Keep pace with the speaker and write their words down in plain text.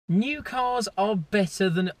New cars are better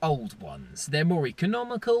than old ones. They're more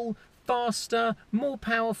economical, faster, more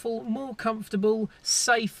powerful, more comfortable,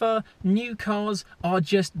 safer. New cars are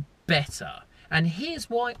just better. And here's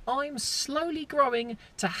why I'm slowly growing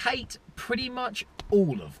to hate pretty much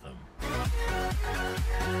all of them.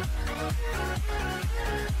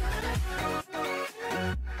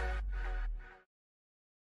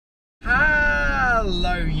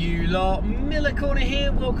 Hello you lot, Miller Corner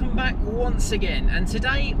here, welcome back once again, and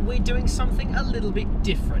today we're doing something a little bit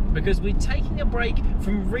different because we're taking a break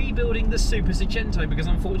from rebuilding the Super Seicento because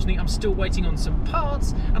unfortunately I'm still waiting on some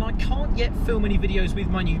parts and I can't yet film any videos with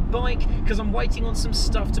my new bike because I'm waiting on some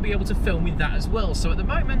stuff to be able to film with that as well. So at the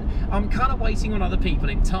moment I'm kind of waiting on other people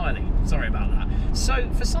entirely, sorry about that. So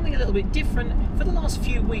for something a little bit different, for the last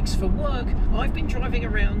few weeks for work I've been driving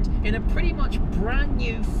around in a pretty much brand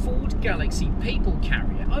new Ford Galaxy people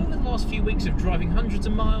carrier. Over the last few weeks of driving hundreds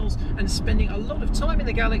of miles and spending a lot of time in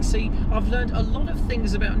the Galaxy, I've learned a lot of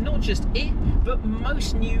things about not just it, but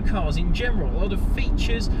most new cars in general. A lot of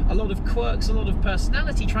features, a lot of quirks, a lot of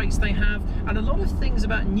personality traits they have, and a lot of things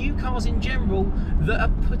about new cars in general that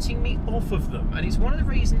are putting me off of them. And it's one of the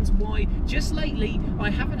reasons why just lately I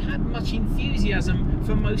haven't had much enthusiasm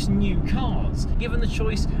for most new cars. Given the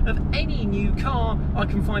choice of any new car, I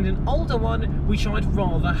can find an older one which I'd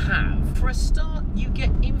rather have. For a start, you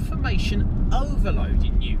get information overload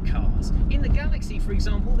in new cars. In the Galaxy, for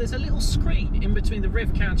example, there's a little screen in between the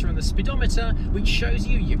rev counter and the speedometer which shows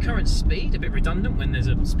you your current speed, a bit redundant when there's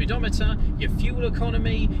a speedometer, your fuel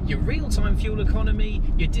economy, your real-time fuel economy,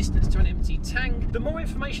 your distance to an empty tank. The more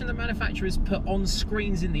information that manufacturers put on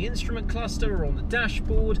screens in the instrument cluster or on the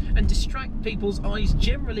dashboard and distract people's eyes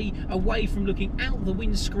generally away from looking out the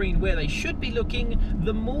windscreen where they should be looking,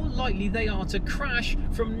 the more likely they are to crash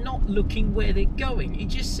from not looking where they're going. It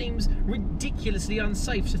just seems ridiculously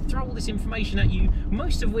unsafe to throw all this information at you,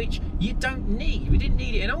 most of which you don't need. We didn't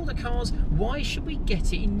need it in older cars, why should we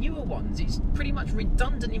get it in newer ones? It's pretty much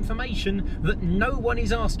redundant information that no one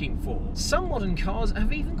is asking for. Some modern cars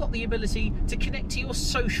have even got the ability to connect to your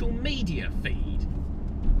social media feed.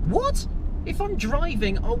 What? If I'm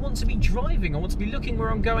driving, I want to be driving. I want to be looking where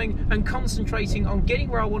I'm going and concentrating on getting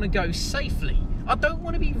where I want to go safely. I don't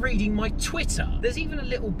want to be reading my Twitter. There's even a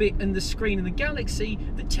little bit in the screen in the Galaxy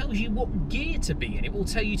that tells you what gear to be in. It will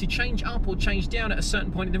tell you to change up or change down at a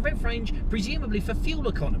certain point in the rev range, presumably for fuel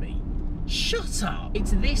economy. Shut up!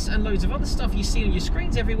 It's this and loads of other stuff you see on your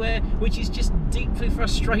screens everywhere, which is just deeply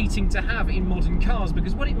frustrating to have in modern cars,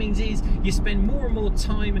 because what it means is you spend more and more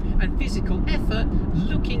time and physical effort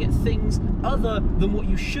looking at things other than what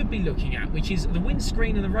you should be looking at, which is the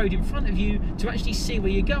windscreen and the road in front of you, to actually see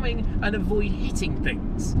where you're going and avoid hitting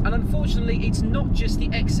things. And unfortunately, it's not just the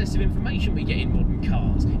excess of information we get in modern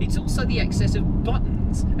cars, it's also the excess of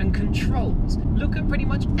buttons and controls. Look at pretty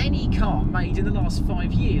much any car made in the last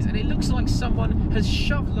 5 years and it looks like someone has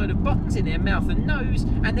shoved a load of buttons in their mouth and nose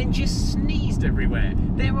and then just sneezed everywhere.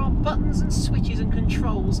 There are buttons and switches and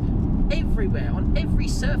controls everywhere, on every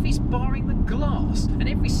surface barring the glass, and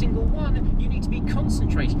every single one you need to be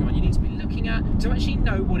concentrating on, you need to be looking at to actually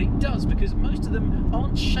know what it does, because most of them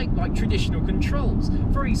aren't shaped like traditional controls.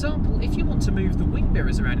 For example, if you want to move the wing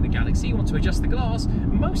mirrors around in the Galaxy, you want to adjust the glass,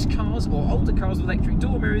 most cars or older cars with electric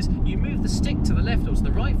door mirrors, you move the stick to the left or to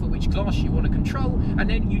the right for which glass you want to control, and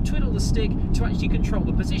then you twiddle the stick to actually control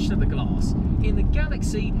the position of the glass. In the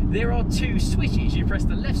Galaxy, there are two switches. You press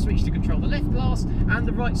the left switch to control the left glass and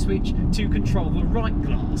the right switch to control the right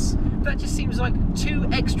glass. That just seems like two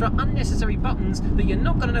extra unnecessary buttons that you're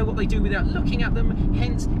not going to know what they do without looking at them,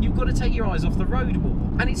 hence you've got to take your eyes off the road more.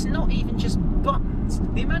 And it's not even just buttons.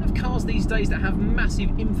 The amount of cars these days that have massive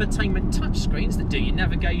infotainment touchscreens that do your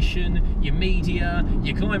navigation, your media,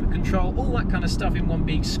 your climate control, all that kind of stuff in one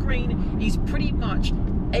big screen is pretty much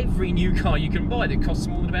every new car you can buy that costs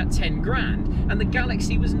more than about 10 grand, and the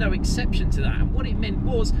Galaxy was no exception to that. And what it meant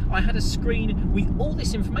was I had a screen with all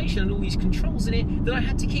this information and all these controls in it that I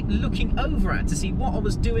had to keep looking over at to see what I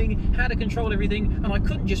was doing, how to control everything, and I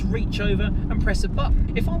couldn't just reach over and press a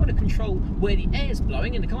button. If I want to control where the air's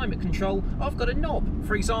blowing in the climate control, I've got a knob,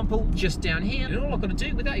 for example, just down here, and all I've got to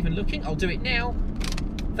do without even looking, I'll do it now,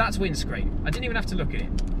 that's windscreen. I didn't even have to look at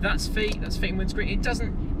it. That's feet and windscreen. It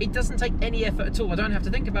doesn't take any effort at all. I don't have to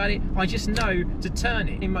think about it. I just know to turn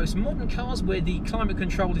it. In most modern cars where the climate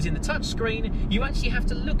control is in the touch screen, you actually have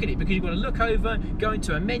to look at it because you've got to look over, go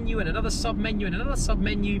into a menu and another sub-menu and another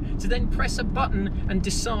sub-menu to then press a button and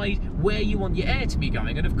decide where you want your air to be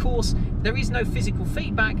going. And of course, there is no physical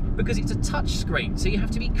feedback because it's a touch screen. So you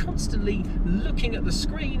have to be constantly looking at the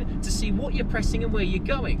screen to see what you're pressing and where you're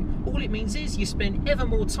going. All it means is you spend ever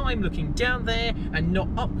more time looking down there and not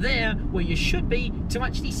up not there where you should be to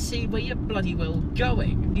actually see where you're bloody well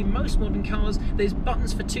going. In most modern cars, there's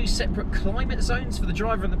buttons for 2 separate climate zones for the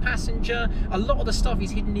driver and the passenger. A lot of the stuff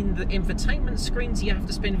is hidden in the infotainment screen, so you have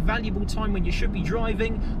to spend valuable time when you should be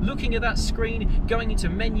driving, looking at that screen, going into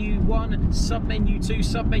menu 1, sub-menu 2,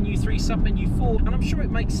 sub-menu 3, sub-menu 4, and I'm sure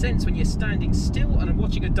it makes sense when you're standing still and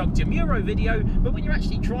watching a Doug DeMuro video, but when you're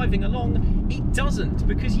actually driving along, it doesn't,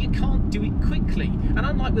 because you can't do it quickly. And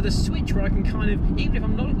unlike with a switch where I can kind of, even if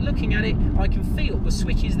I'm not looking at it, I can feel the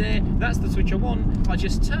switch is there, that's the switch I want, I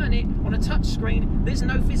just turn it. On a touch screen, there's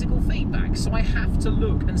no physical feedback, so I have to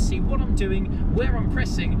look and see what I'm doing, where I'm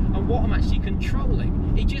pressing, and what I'm actually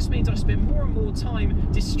controlling. It just means I spend more and more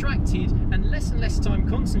time distracted and less time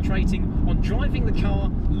concentrating on driving the car,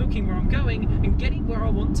 looking where I'm going, and getting where I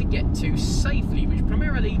want to get to safely, which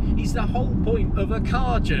primarily is the whole point of a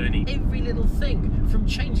car journey. Every little thing, from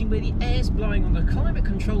changing where the air's blowing on the climate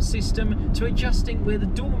control system to adjusting where the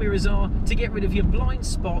door mirrors are to get rid of your blind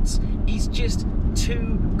spots, is just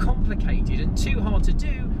too complicated and too hard to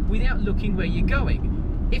do without looking where you're going.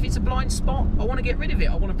 If it's a blind spot, I want to get rid of it.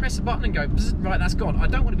 I want to press a button and go, right, that's gone. I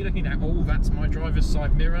don't want to be looking at, oh, that's my driver's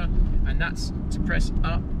side mirror, and that's to press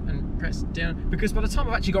up and press down, because by the time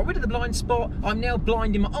I've actually got rid of the blind spot, I'm now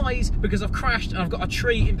blind in my eyes because I've crashed and I've got a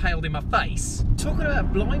tree impaled in my face. Talking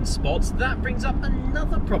about blind spots, that brings up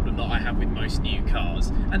another problem that I have with most new cars,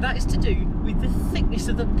 and that is to do with the thickness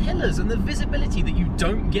of the pillars and the visibility that you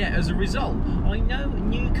don't get as a result. I know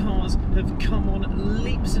new cars have come on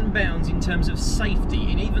leaps and bounds in terms of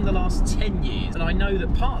safety in even the last 10 years, and I know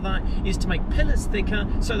that part of that is to make pillars thicker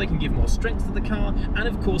so they can give more strength to the car, and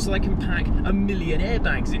of course so they can pack 1 million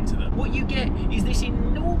airbags into them. What you get is this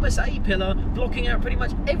enormous A-pillar blocking out pretty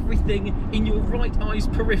much everything in your right eye's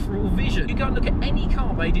peripheral vision. You go and look at any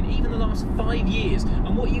car made in even the last 5 years,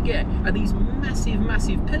 and what you get are these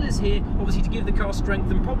massive pillars here, obviously to give the car strength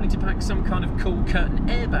and probably to pack some kind of cool curtain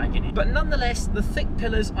airbag in it. But nonetheless, the thick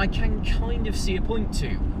pillars I can kind of see a point to.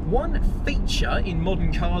 One feature in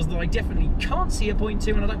modern cars that I definitely can't see a point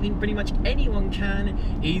to, and I don't think pretty much anyone can,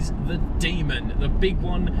 is the demon. The big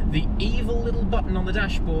one, the evil little button on the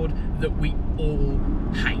dashboard that we all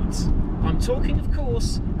hate. I'm talking, of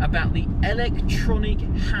course, about the electronic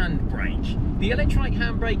handbrake. The electronic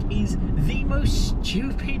handbrake is the most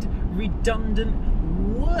stupid, redundant,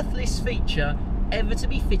 worthless feature ever to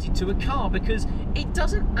be fitted to a car, because it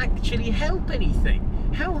doesn't actually help anything.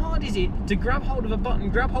 How hard is it to grab hold of a button,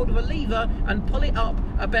 grab hold of a lever and pull it up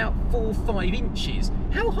about 4 or 5 inches?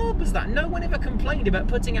 How hard was that? No one ever complained about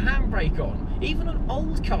putting a handbrake on. Even on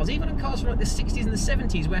old cars, even on cars from like the 60s and the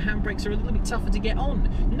 70s where handbrakes are a little bit tougher to get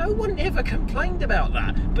on. No one ever complained about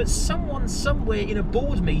that. But someone somewhere in a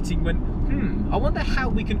board meeting went, I wonder how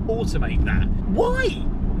we can automate that. Why?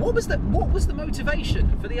 What was the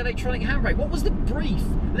motivation for the electronic handbrake? What was the brief?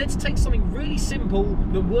 Let's take something really simple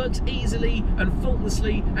that works easily and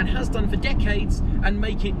faultlessly and has done for decades, and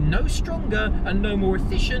make it no stronger and no more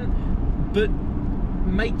efficient, but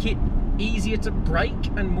make it easier to brake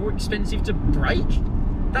and more expensive to brake?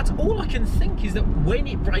 That's all I can think, is that when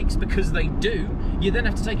it breaks, because they do, you then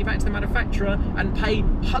have to take it back to the manufacturer and pay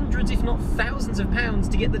hundreds if not thousands of pounds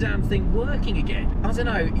to get the damn thing working again. I don't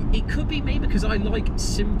know, it could be me because I like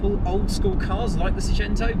simple old school cars like the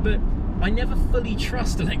Seicento, but I never fully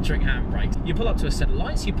trust electric handbrakes. You pull up to a set of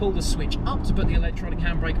lights, you pull the switch up to put the electronic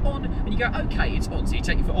handbrake on, and you go, okay, it's on. So you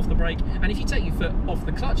take your foot off the brake, and if you take your foot off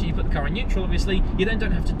the clutch and you put the car in neutral, obviously, you then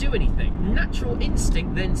don't have to do anything. Natural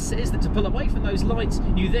instinct then says that to pull away from those lights,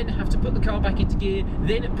 you then have to put the car back into gear,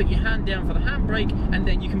 then put your hand down for the handbrake, and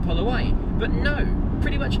then you can pull away. But no,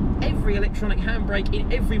 pretty much every electronic handbrake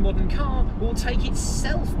in every modern car will take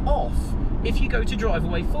itself off if you go to drive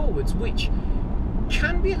away forwards, which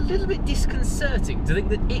can be a little bit disconcerting to think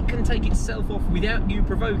that it can take itself off without you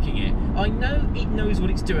provoking it. I know it knows what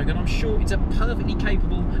it's doing, and I'm sure it's a perfectly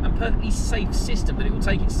capable and perfectly safe system that it will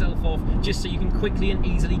take itself off just so you can quickly and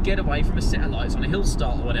easily get away from a set of lights on a hill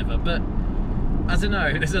start or whatever, but I don't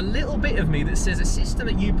know, there's a little bit of me that says a system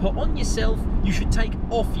that you put on yourself, you should take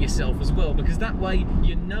off yourself as well, because that way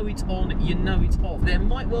you know it's on, you know it's off. There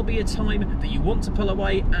might well be a time that you want to pull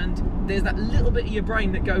away, and there's that little bit of your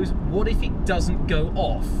brain that goes, what if it doesn't go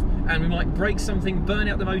off? And we might break something, burn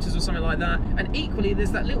out the motors or something like that. And equally,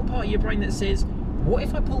 there's that little part of your brain that says, what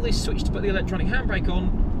if I pull this switch to put the electronic handbrake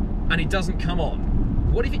on and it doesn't come on?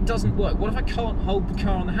 What if it doesn't work? What if I can't hold the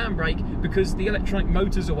car on the handbrake because the electronic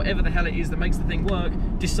motors or whatever the hell it is that makes the thing work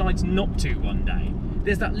decides not to one day?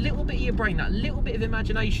 There's that little bit of your brain, that little bit of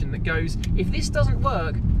imagination that goes, if this doesn't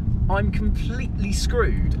work, I'm completely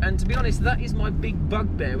screwed. And to be honest, that is my big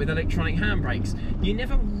bugbear with electronic handbrakes. You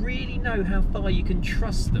never really know how far you can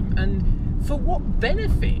trust them. And For what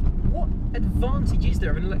benefit? What advantage is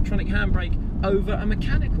there of an electronic handbrake over a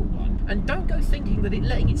mechanical one? And don't go thinking that it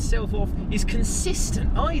letting itself off is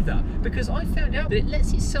consistent either, because I found out that it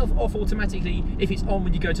lets itself off automatically if it's on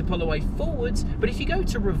when you go to pull away forwards, but if you go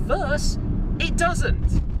to reverse, it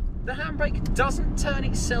doesn't. The handbrake doesn't turn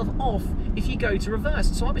itself off if you go to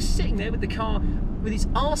reverse. So I was sitting there with the car with its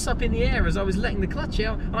arse up in the air as I was letting the clutch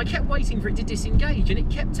out, and I kept waiting for it to disengage, and it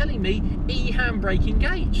kept telling me E-handbrake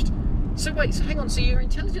engaged. So wait, so hang on, so you're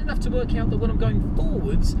intelligent enough to work out that when I'm going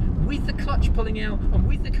forwards with the clutch pulling out and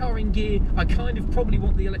with the car in gear, I kind of probably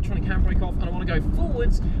want the electronic handbrake off and I want to go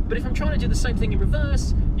forwards, but if I'm trying to do the same thing in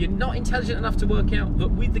reverse, you're not intelligent enough to work out that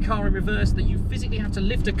with the car in reverse that you physically have to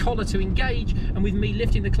lift a collar to engage, and with me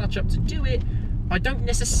lifting the clutch up to do it, I don't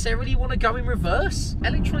necessarily want to go in reverse.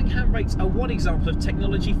 Electronic handbrakes are one example of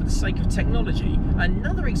technology for the sake of technology.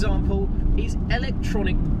 Another example is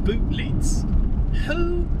electronic boot lids.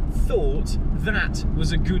 Who thought that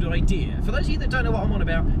was a good idea? For those of you that don't know what I'm on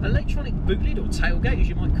about, electronic boot lid, or tailgate as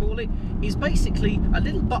you might call it, is basically a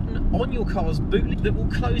little button on your car's boot lid that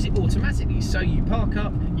will close it automatically. So you park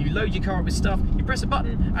up, you load your car up with stuff, you press a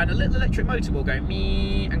button and a little electric motor will go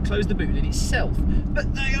mee and close the boot lid itself.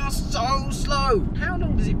 But they are so slow! How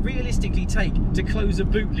long does it realistically take to close a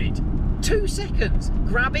boot lid? 2 seconds!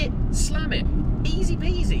 Grab it, slam it. Easy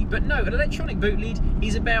peasy. But no, an electronic boot lid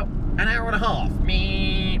is about an hour and a half,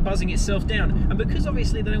 buzzing itself down. And because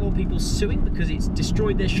obviously they don't want people suing because it's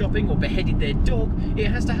destroyed their shopping or beheaded their dog, it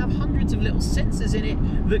has to have hundreds of little sensors in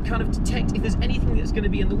it that kind of detect if there's anything that's going to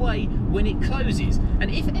be in the way when it closes. And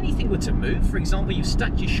if anything were to move, for example, you've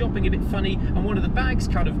stacked your shopping a bit funny and one of the bags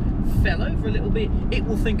kind of fell over a little bit, it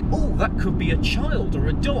will think, oh, that could be a child or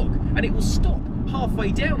a dog, and it will stop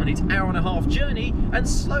halfway down on its hour and a half journey and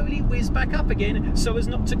slowly whiz back up again so as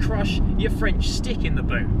not to crush your French stick in the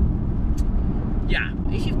boot. Yeah,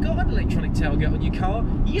 if you've got an electronic tailgate on your car,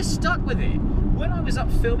 you're stuck with it. When I was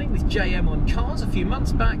up filming with JM on Cars a few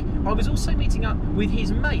months back, I was also meeting up with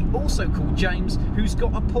his mate, also called James, who's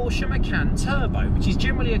got a Porsche Macan Turbo, which is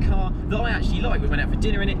generally a car that I actually like. We went out for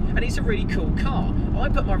dinner in it, and it's a really cool car. I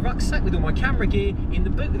put my rucksack with all my camera gear in the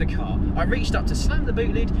boot of the car. I reached up to slam the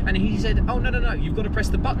boot lid, and he said, oh, no, you've got to press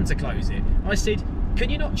the button to close it. I said, can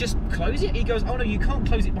you not just close it? He goes, oh no, you can't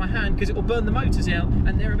close it by hand because it will burn the motors out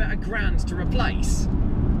and they're about £1,000 to replace.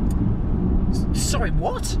 Sorry,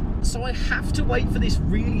 what? So I have to wait for this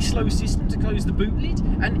really slow system to close the boot lid,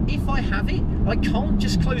 and if I have it, I can't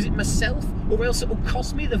just close it myself, or else it will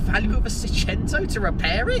cost me the value of a Seicento to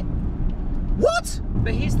repair it? What?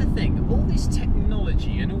 But here's the thing, all this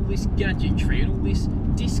technology and all this gadgetry and all this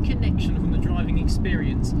disconnection from the driving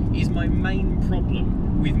experience is my main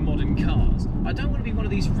problem with modern cars. I don't want to be one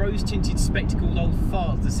of these rose-tinted spectacled old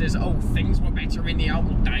farts that says, oh, things were better in the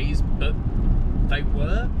old days, but they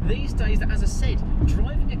were. These days, as I said,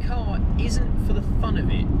 driving a car isn't for the fun of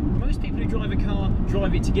it. Most people who drive a car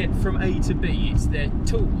drive it to get from A to B. It's their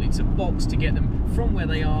tool, it's a box to get them from where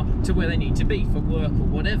they are to where they need to be for work or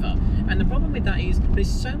whatever. And the problem with that is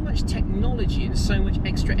there's so much technology and so much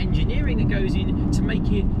extra engineering that goes in to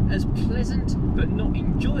make it as pleasant but not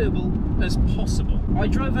enjoyable as possible. I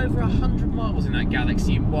drove over 100 miles in that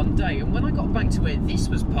Galaxy in one day, and when I got back to where this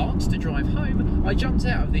was parked to drive home, I jumped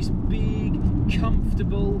out of this big,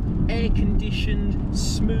 comfortable, air-conditioned,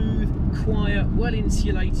 smooth, quiet,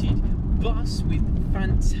 well-insulated bus with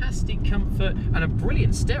fantastic comfort and a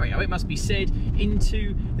brilliant stereo, it must be said,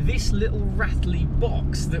 into this little rattly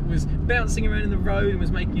box that was bouncing around in the road and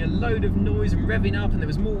was making a load of noise and revving up, and there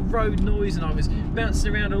was more road noise, and I was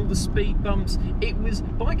bouncing around all the speed bumps. It was,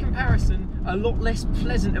 by comparison, a lot less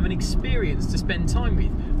pleasant of an experience to spend time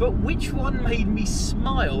with. But which one made me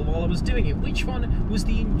smile while I was doing it? Which one was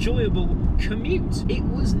the enjoyable commute? It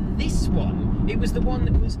was this one. It was the one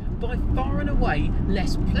that was by far and away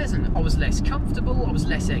less pleasant. I was less comfortable, I was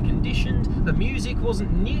less air conditioned, the music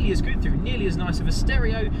wasn't nearly as good through nearly as nice of a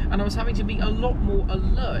stereo, and I was having to be a lot more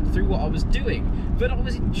alert through what I was doing. But I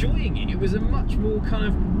was enjoying it. It was a much more kind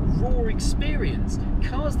of raw experience.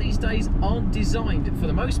 Cars these days aren't designed, for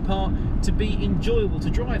the most part, to be enjoyable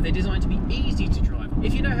to drive. They're designed to be easy to drive.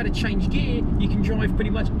 If you know how to change gear, you can drive pretty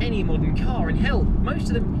much any modern car, and hell, most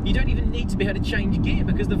of them you don't even need to be able to change gear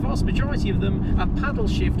because the vast majority of them are paddle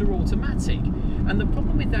shift or automatic. And the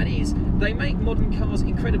problem with that is they make modern cars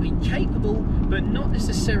incredibly capable, but not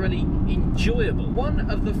necessarily enjoyable. One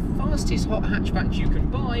of the fastest hot hatchbacks you can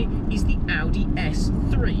buy is the Audi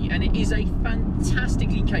S3, and it is a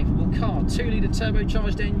fantastically capable car. 2-litre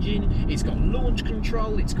turbocharged engine, it's got launch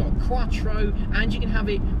control, it's got quattro, and you can have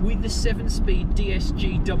it with the 7-speed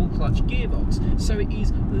DSG double clutch gearbox. So it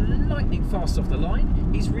is lightning fast off the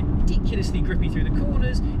line, it's ridiculously grippy through the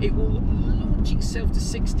corners, it will launch itself to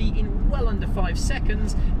 60 in well under 5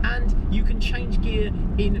 seconds, and you can change gear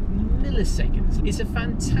in milliseconds. It's a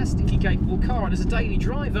fantastically capable car, and as a daily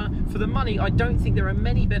driver, for the money, I don't think there are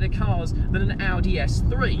many better cars than an Audi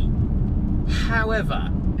S3.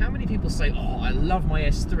 However, how many people say, oh, I love my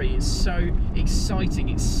S3, it's so exciting,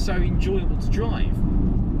 it's so enjoyable to drive?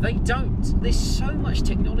 They don't. There's so much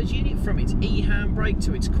technology in it, from its e-handbrake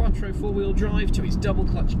to its quattro 4-wheel drive to its double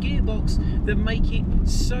clutch gearbox, that make it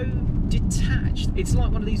so detached. It's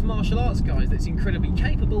like one of these martial arts guys that's incredibly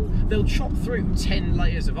capable. They'll chop through 10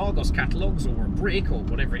 layers of Argos catalogues or a brick or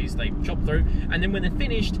whatever it is they chop through, and then when they're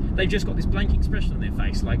finished, they've just got this blank expression on their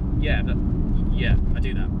face, like, yeah, I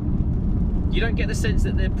do that. You don't get the sense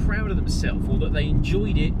that they're proud of themselves or that they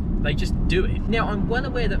enjoyed it, they just do it. Now, I'm well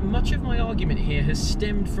aware that much of my argument here has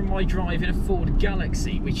stemmed from my drive in a Ford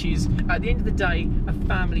Galaxy, which is, at the end of the day, a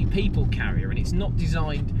family people carrier, and it's not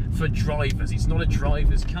designed for drivers, it's not a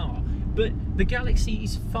driver's car. But the Galaxy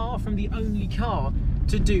is far from the only car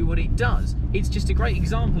to do what it does. It's just a great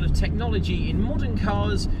example of technology in modern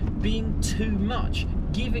cars being too much,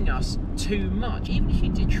 giving us too much. Even if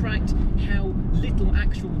you detract how little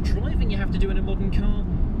actual driving you have to do in a modern car,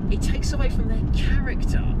 it takes away from their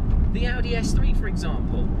character. The Audi S3, for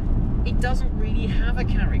example, it doesn't really have a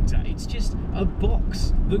character. It's just a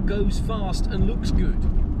box that goes fast and looks good.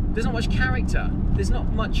 There's not much character. There's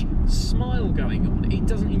not much smile going on. It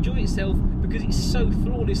doesn't enjoy itself because it's so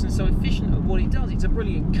flawless and so efficient at what it does. It's a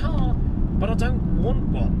brilliant car, but I don't want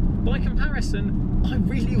one. By comparison, I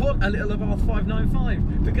really want a little Abarth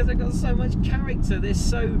 595 because they've got so much character. They're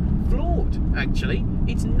so flawed, actually.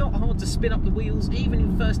 It's not hard to spin up the wheels, even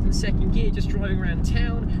in first and second gear, just driving around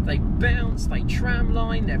town. They bounce, they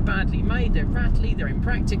tramline, they're badly made, they're rattly, they're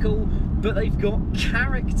impractical, but they've got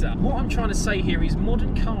character. What I'm trying to say here is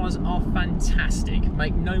modern cars are fantastic.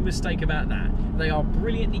 Make no mistake about that. They are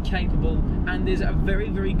brilliantly capable, and there's a very,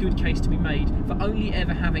 very good case to be made for only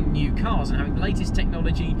ever having new cars and having the latest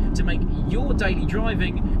technology to make your daily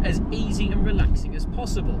driving as easy and relaxing as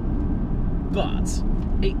possible. But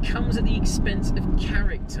it comes at the expense of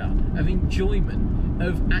character, of enjoyment,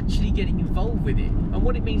 of actually getting involved with it. And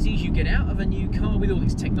what it means is you get out of a new car with all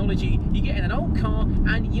its technology, you get in an old car,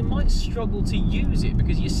 and you might struggle to use it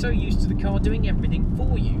because you're so used to the car doing everything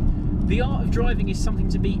for you. The art of driving is something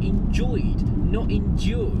to be enjoyed, not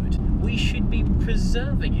endured. We should be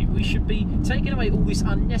preserving it. We should be taking away all this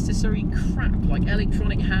unnecessary crap like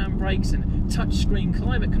electronic handbrakes and touchscreen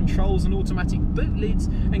climate controls and automatic boot lids,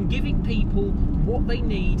 and giving people what they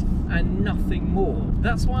need and nothing more.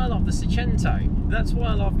 That's why I love the Seicento. That's why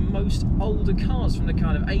I love most older cars from the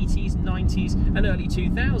kind of 80s, 90s and early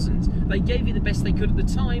 2000s. They gave you the best they could at the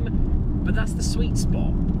time, but that's the sweet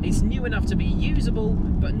spot. It's new enough to be usable,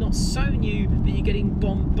 but not so new that you're getting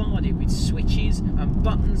bombarded with switches and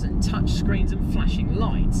buttons and touch screens and flashing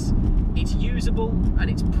lights. It's usable and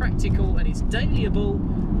it's practical and it's dailyable,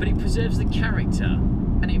 but it preserves the character,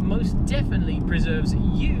 and it most definitely preserves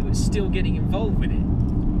you still getting involved with it.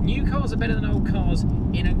 New cars are better than old cars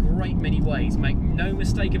in a great many ways, make no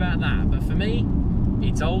mistake about that, but for me,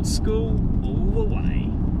 it's old school all the way.